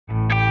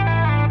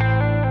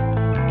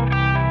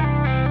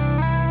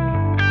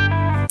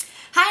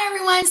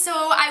So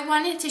I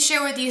wanted to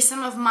share with you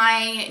some of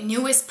my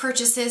newest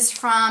purchases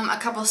from a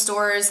couple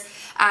stores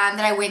that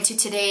I went to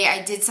today.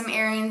 I did some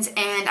errands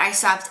and I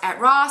stopped at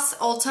Ross,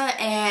 Ulta,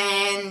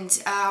 and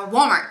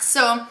Walmart.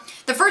 So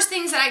the first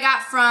things that I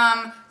got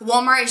from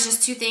Walmart is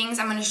just two things.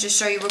 I'm going to just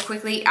show you real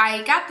quickly.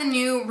 I got the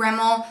new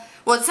Rimmel.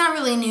 Well, it's not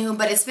really new,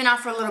 but it's been out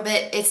for a little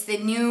bit. It's the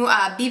new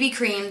BB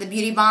cream, the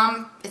Beauty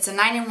Balm. It's a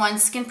 9-in-1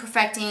 skin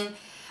perfecting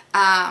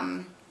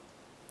BB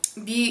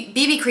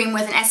cream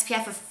with an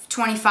SPF of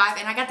 25,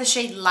 and I got the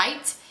shade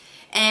Light,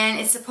 and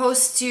it's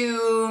supposed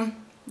to,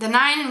 the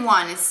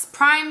 9-in-1, it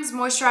primes,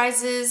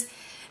 moisturizes,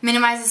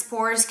 minimizes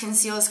pores,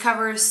 conceals,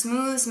 covers,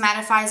 smooths,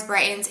 mattifies,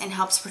 brightens, and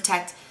helps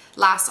protect,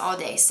 lasts all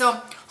day.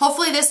 So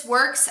hopefully this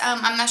works.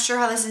 I'm not sure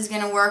how this is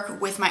going to work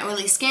with my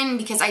oily skin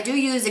because I do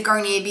use the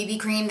Garnier BB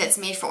cream that's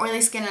made for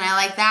oily skin, and I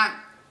like that.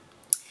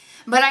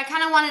 But I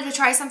kind of wanted to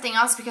try something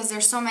else because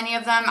there's so many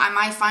of them. I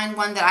might find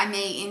one that I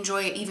may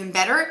enjoy even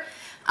better.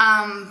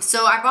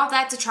 So I bought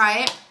that to try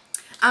it.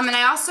 And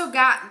I also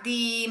got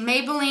the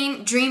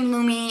Maybelline Dream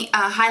Lumi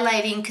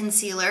Highlighting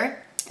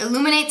Concealer.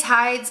 Illuminates,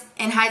 hides,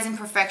 and hides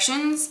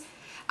imperfections.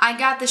 I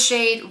got the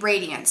shade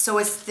Radiant. So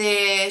it's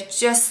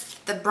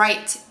just the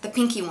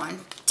pinky one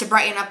to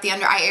brighten up the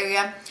under eye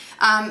area.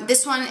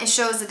 This one, it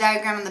shows the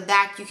diagram on the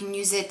back. You can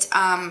use it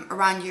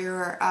around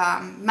your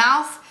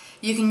mouth.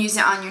 You can use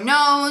it on your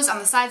nose, on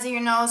the sides of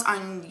your nose,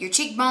 on your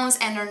cheekbones,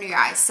 and under your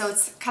eyes. So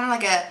it's kind of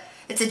like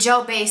it's a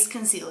gel-based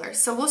concealer.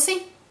 So we'll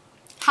see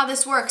how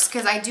this works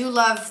because I do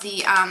love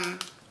the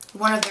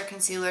one of their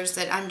concealers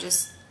that I'm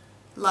just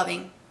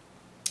loving.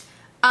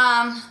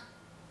 Must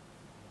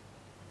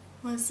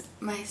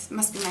be my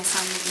son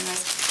making this.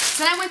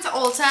 So then I went to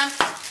Ulta.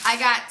 I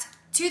got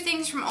two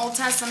things from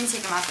Ulta, so let me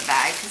take them out the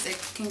bag because it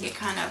can get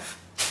kind of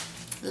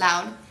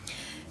loud.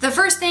 The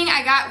first thing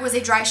I got was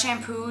a dry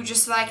shampoo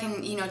just so I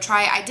can,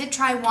 try. I did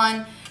try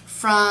one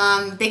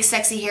from Big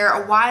Sexy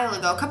Hair a while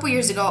ago, a couple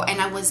years ago, and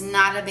I was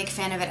not a big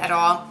fan of it at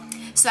all.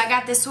 So I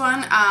got this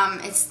one.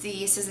 It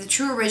says the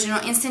True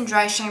Original Instant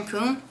Dry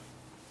Shampoo.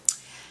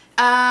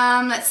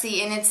 Let's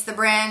see, and it's the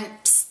brand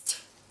Psst.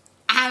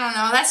 I don't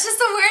know. That's just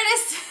the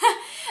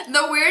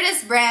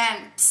weirdest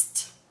brand.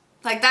 Psst.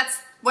 Like that's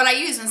what I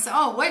use. And so,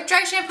 oh, what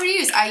dry shampoo do you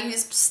use? I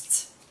use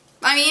Psst.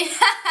 I mean,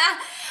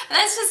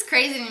 that's just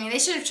crazy to me. They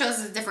should have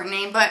chosen a different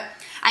name, but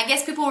I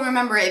guess people will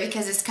remember it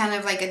because it's kind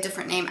of like a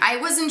different name. I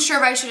wasn't sure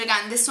if I should have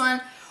gotten this one,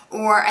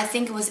 or I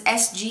think it was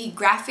SG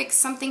Graphics,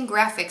 something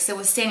Graphics that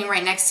was standing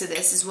right next to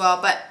this as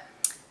well. But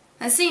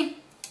let's see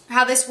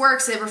how this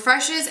works. It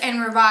refreshes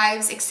and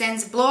revives,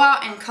 extends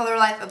blowout and color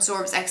life,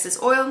 absorbs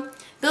excess oil,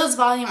 builds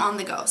volume on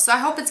the go. So I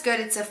hope it's good.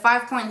 It's a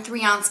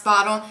 5.3 ounce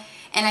bottle,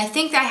 and I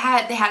think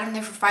that they had them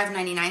there for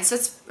 $5.99, so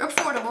it's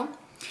affordable.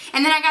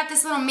 And then I got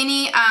this little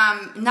mini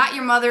Not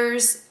Your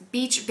Mother's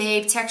Beach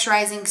Babe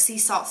Texturizing Sea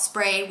Salt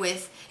Spray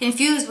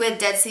infused with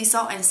dead sea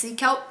salt and sea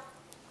kelp.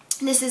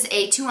 This is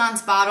a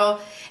 2-ounce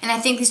bottle, and I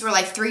think these were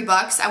like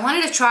 $3. I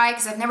wanted to try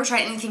because I've never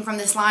tried anything from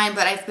this line,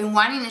 but I've been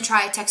wanting to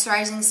try a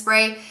texturizing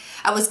spray.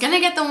 I was going to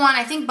get the one,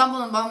 I think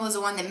Bumble & Bumble is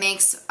the one that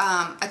makes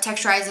a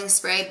texturizing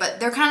spray, but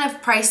they're kind of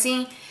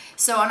pricey,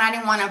 and I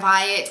didn't want to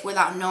buy it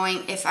without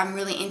knowing if I'm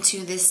really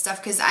into this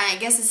stuff, because I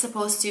guess it's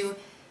supposed to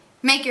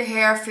make your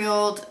hair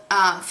feel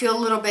a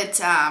little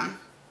bit, I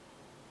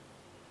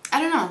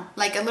don't know,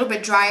 like a little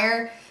bit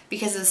drier,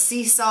 because the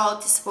sea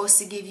salt is supposed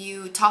to give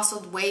you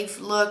tousled wave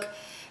look.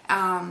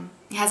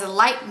 It has a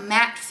light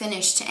matte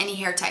finish to any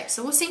hair type,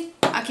 so we'll see.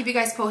 I'll keep you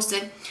guys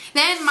posted.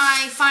 Then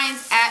my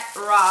finds at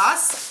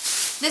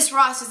Ross. This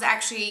Ross is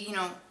actually,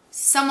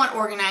 somewhat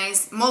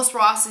organized. Most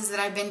Rosses that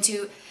I've been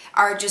to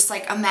are just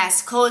like a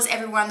mess. Clothes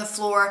everywhere on the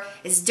floor.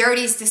 It's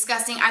dirty, it's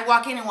disgusting. I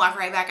walk in and walk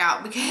right back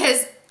out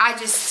because it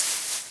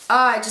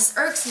just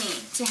irks me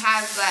to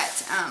have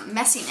that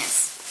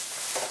messiness.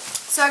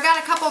 So I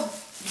got a couple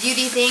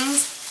beauty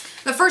things.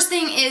 The first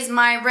thing is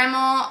my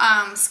Rimmel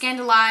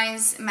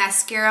Scandalize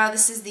Mascara.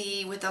 This is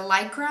with the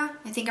Lycra,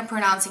 I think I'm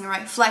pronouncing it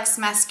right, Flex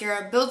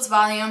Mascara. Builds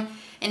volume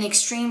in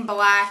extreme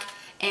black.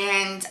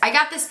 And I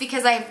got this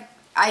because I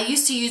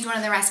used to use one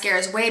of their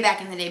mascaras way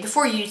back in the day,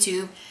 before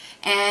YouTube.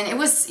 And it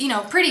was,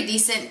 pretty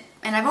decent.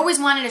 And I've always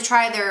wanted to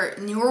try their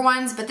newer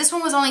ones, but this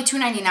one was only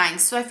 $2.99.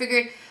 So I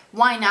figured,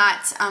 why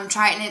not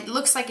try it? And it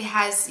looks like it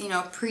has,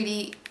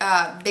 pretty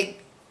big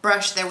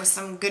brush there with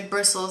some good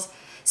bristles.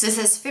 So it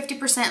says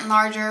 50%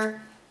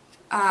 larger,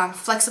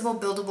 flexible,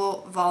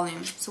 buildable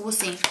volume. So we'll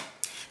see.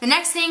 The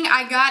next thing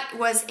I got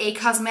was a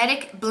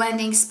cosmetic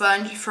blending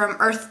sponge from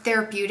Earth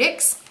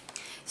Therapeutics.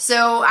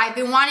 So I've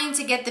been wanting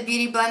to get the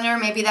Beauty Blender.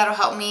 Maybe that'll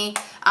help me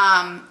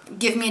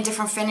give me a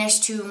different finish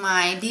to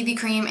my BB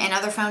cream and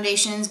other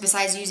foundations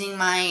besides using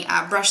my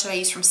brush that I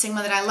use from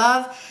Sigma that I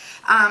love.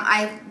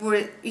 I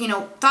would,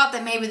 thought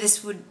that maybe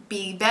this would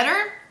be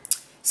better.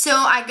 So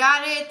I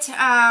got it.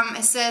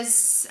 It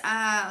says,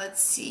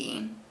 let's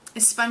see,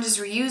 the sponge is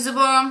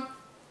reusable.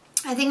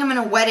 I think I'm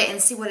going to wet it and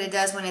see what it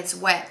does when it's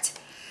wet.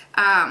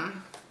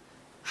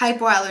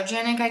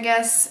 Hypoallergenic, I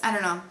guess. I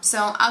don't know.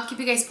 So I'll keep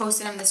you guys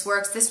posted on this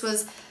works. This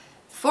was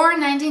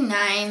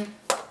 $4.99.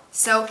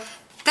 So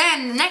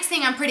then the next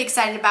thing I'm pretty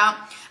excited about,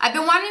 I've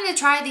been wanting to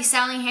try the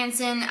Sally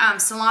Hansen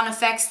Salon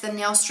Effects, the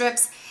nail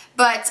strips.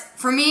 But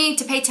for me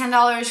to pay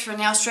 $10 for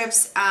nail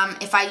strips,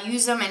 if I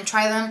use them and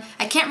try them,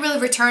 I can't really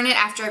return it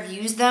after I've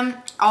used them,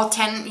 all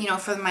 10, you know,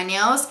 for my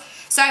nails.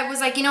 So I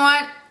was like, you know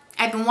what?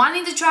 I've been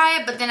wanting to try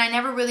it, but then I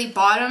never really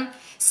bought them.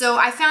 So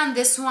I found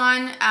this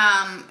one.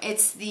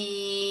 It's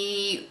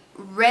the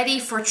Ready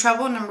for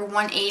Trouble number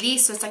 180.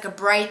 So it's like a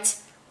bright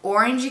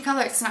orangey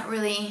color. It's not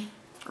really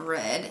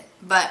red,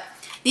 but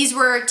these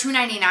were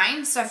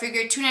 $2.99. So I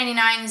figured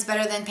 $2.99 is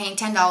better than paying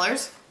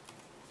 $10.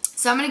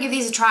 So I'm going to give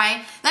these a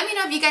try. Let me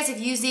know if you guys have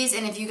used these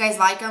and if you guys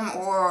like them,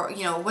 or,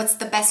 you know, what's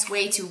the best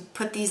way to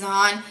put these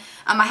on.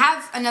 I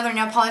have another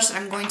nail polish that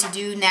I'm going to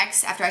do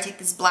next after I take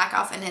this black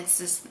off, and it's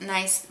this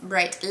nice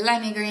bright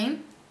lemon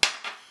green.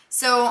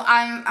 So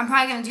I'm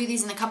probably going to do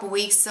these in a couple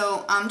weeks,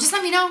 so just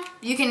let me know.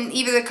 You can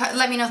either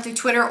let me know through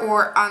Twitter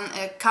or on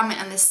a comment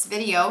on this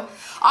video.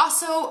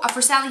 Also,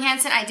 for Sally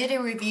Hansen, I did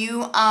a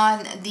review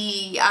on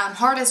the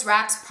Hard as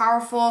Wraps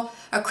Powerful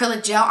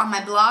Acrylic Gel on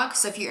my blog,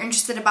 so if you're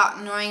interested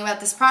about knowing about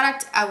this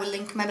product, I will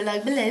link my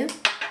blog below.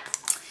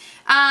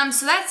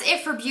 So that's it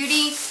for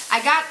beauty.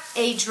 I got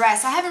a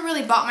dress. I haven't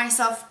really bought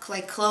myself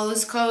like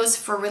clothes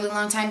for a really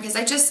long time because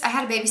I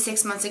had a baby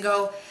 6 months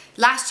ago.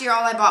 Last year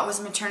all I bought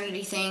was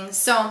maternity things.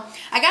 So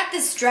I got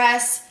this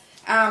dress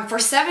for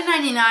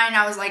 $7.99.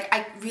 I was like,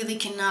 I really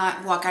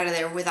cannot walk out of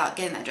there without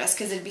getting that dress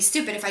because it'd be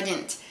stupid if I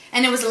didn't.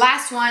 And it was the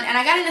last one, and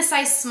I got it in a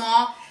size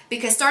small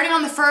because starting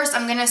on the 1st,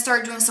 I'm going to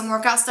start doing some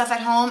workout stuff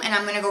at home, and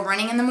I'm going to go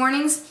running in the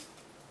mornings.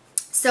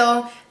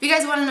 So if you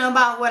guys want to know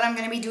about what I'm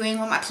going to be doing,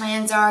 what my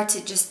plans are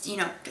to just, you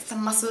know, get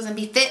some muscles and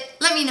be fit,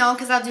 let me know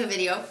because I'll do a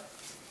video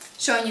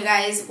showing you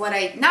guys what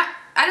I don't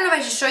know if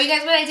I should show you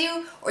guys what I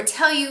do or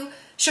show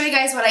you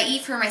guys what I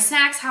eat for my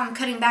snacks, how I'm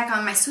cutting back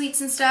on my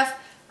sweets and stuff.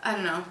 I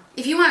don't know.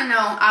 If you want to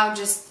know, I'll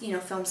just, you know,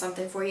 film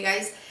something for you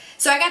guys.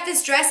 So I got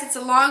this dress. It's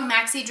a long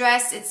maxi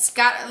dress. It's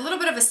got a little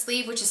bit of a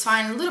sleeve, which is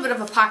fine, a little bit of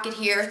a pocket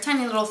here,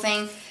 tiny little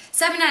thing,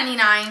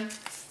 $7.99,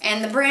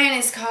 and the brand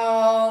is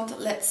called,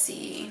 let's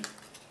see,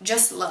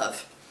 Just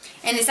Love.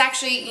 And it's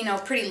actually, you know,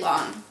 pretty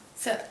long.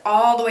 So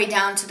all the way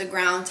down to the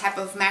ground type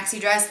of maxi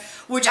dress,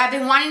 which I've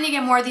been wanting to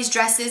get more of these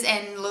dresses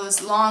and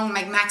those long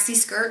like maxi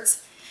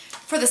skirts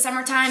for the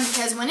summertime,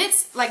 because when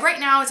it's like right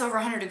now it's over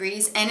 100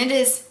 degrees and it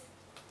is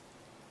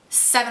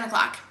 7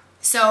 o'clock.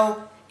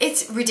 So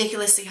it's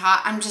ridiculously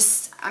hot.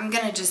 I'm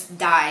gonna just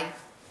die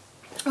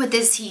with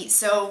this heat.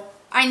 So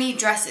I need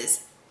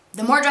dresses.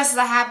 The more dresses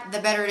I have, the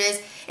better it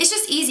is. It's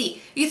just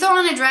easy. You throw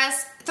on a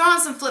dress, throw on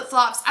some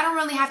flip-flops. I don't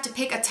really have to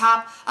pick a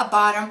top, a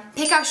bottom,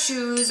 pick out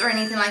shoes or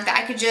anything like that.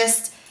 I could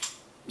just,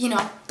 you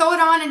know, throw it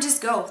on and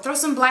just go. Throw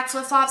some black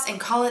flip-flops and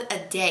call it a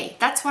day.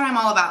 That's what I'm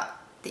all about.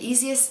 The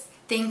easiest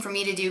thing for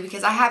me to do,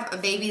 because I have a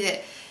baby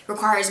that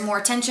requires more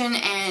attention,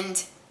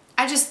 and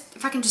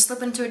if I can just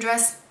slip into a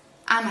dress,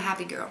 I'm a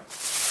happy girl.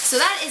 So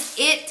that is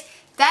it.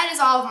 That is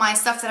all of my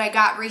stuff that I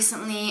got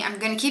recently. I'm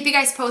going to keep you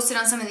guys posted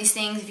on some of these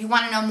things. If you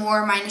want to know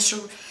more, my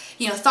initial,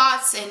 you know,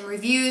 thoughts and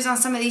reviews on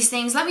some of these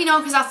things, let me know,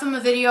 because I'll film a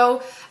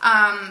video.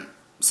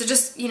 So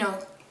just, you know,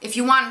 if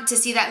you want to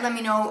see that, let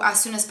me know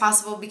as soon as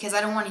possible, because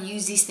I don't want to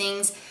use these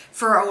things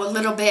for a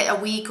little bit, a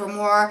week or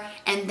more,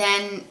 and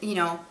then, you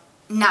know,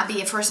 not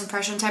be a first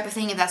impression type of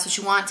thing, if that's what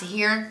you want to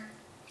hear.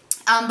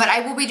 But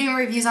I will be doing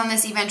reviews on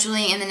this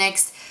eventually in the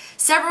next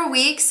several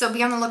weeks, so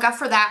be on the lookout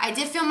for that. I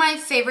did film my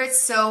favorites,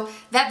 so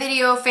that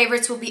video,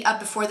 favorites, will be up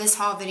before this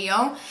haul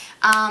video.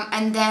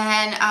 And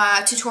then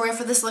a tutorial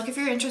for this look, if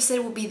you're interested,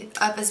 will be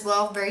up as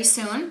well very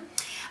soon.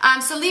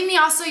 So leave me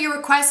also your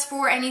requests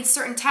for any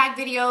certain tag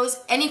videos,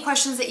 any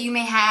questions that you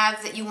may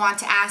have that you want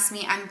to ask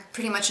me. I'm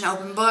pretty much an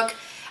open book.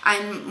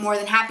 I'm more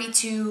than happy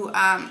to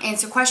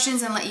answer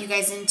questions and let you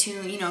guys into,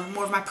 you know,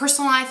 more of my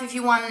personal life if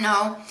you want to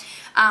know.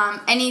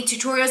 Any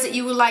tutorials that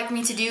you would like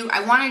me to do.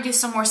 I want to do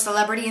some more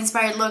celebrity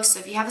inspired looks, so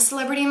if you have a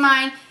celebrity in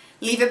mind,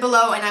 leave it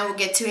below and I will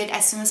get to it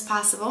as soon as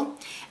possible.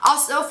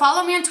 Also,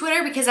 follow me on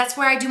Twitter, because that's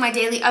where I do my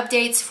daily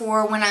updates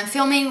for when I'm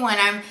filming, when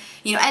I'm,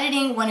 you know,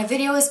 editing, when a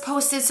video is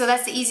posted. So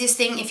that's the easiest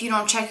thing. If you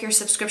don't check your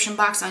subscription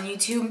box on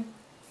YouTube,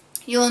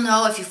 you'll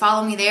know if you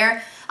follow me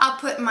there. I'll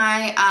put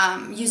my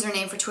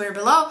username for Twitter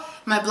below.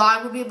 My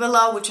blog will be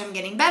below, which I'm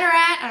getting better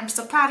at. I'm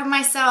so proud of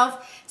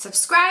myself.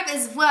 Subscribe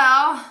as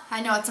well.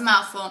 I know it's a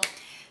mouthful.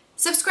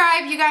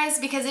 Subscribe, you guys,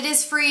 because it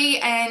is free,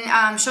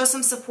 and show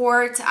some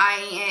support.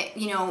 I,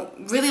 you know,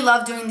 really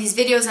love doing these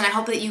videos, and I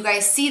hope that you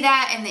guys see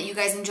that and that you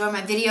guys enjoy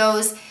my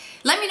videos.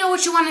 Let me know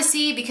what you want to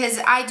see, because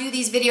I do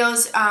these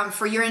videos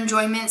for your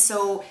enjoyment.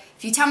 So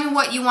if you tell me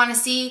what you want to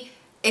see,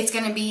 it's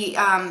going to be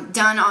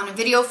done on a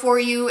video for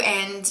you,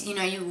 and, you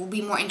know, you will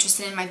be more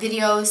interested in my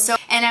videos. So,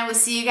 and I will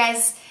see you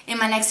guys in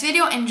my next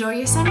video. Enjoy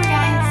your summer,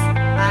 guys.